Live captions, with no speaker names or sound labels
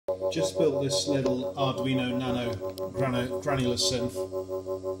Just built this little Arduino Nano Granular synth.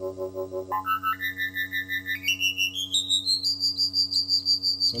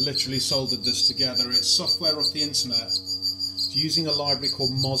 So I literally soldered this together. It's software off the internet. It's using a library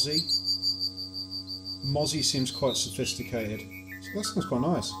called Mozzie. Mozzie seems quite sophisticated. So that sounds quite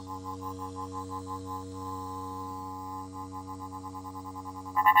nice.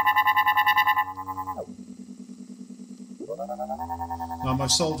 Now my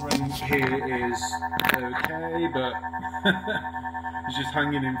soldering here is okay, but it's just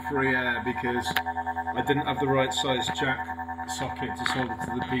hanging in free air because I didn't have the right size jack socket to solder to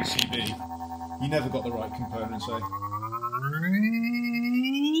the PCB. You never got the right components, eh? So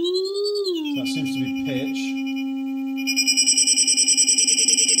that seems to be pitch.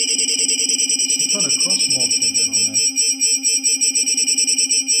 Some kind of cross mod thing going on there.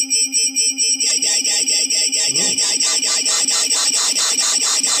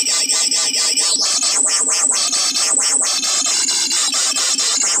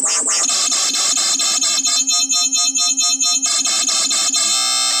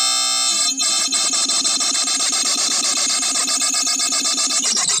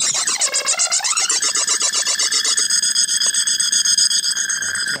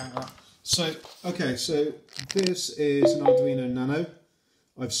 So this is an Arduino Nano.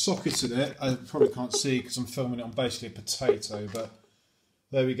 I've socketed it. I probably can't see because I'm filming it on basically a potato, but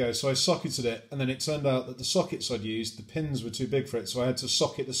there we go. So I socketed it, and then it turned out that the sockets I'd used, the pins were too big for it, so I had to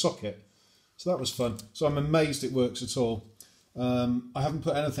socket the socket. So that was fun. So I'm amazed it works at all. I haven't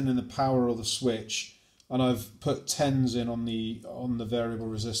put anything in the power or the switch, and I've put 10s in on the variable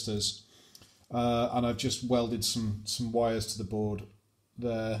resistors, and I've just welded some wires to the board.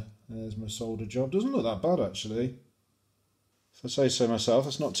 There's my solder job. Doesn't look that bad actually. If I say so myself,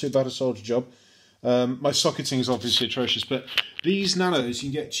 it's not too bad a solder job. My socketing is obviously atrocious, but these nanos, you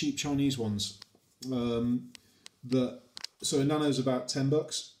can get cheap Chinese ones. So a nano's about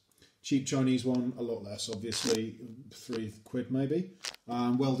 $10. Cheap Chinese one, a lot less, obviously, £3 maybe.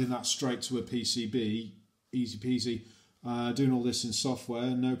 Welding that straight to a PCB, easy peasy. Doing all this in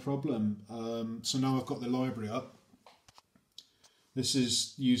software, no problem. So now I've got the library up. This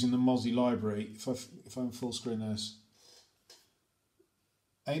is using the Mozzie library. If I'm full screen this,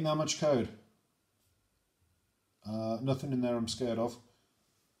 ain't that much code. Nothing in there I'm scared of.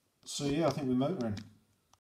 So yeah, I think we're motoring.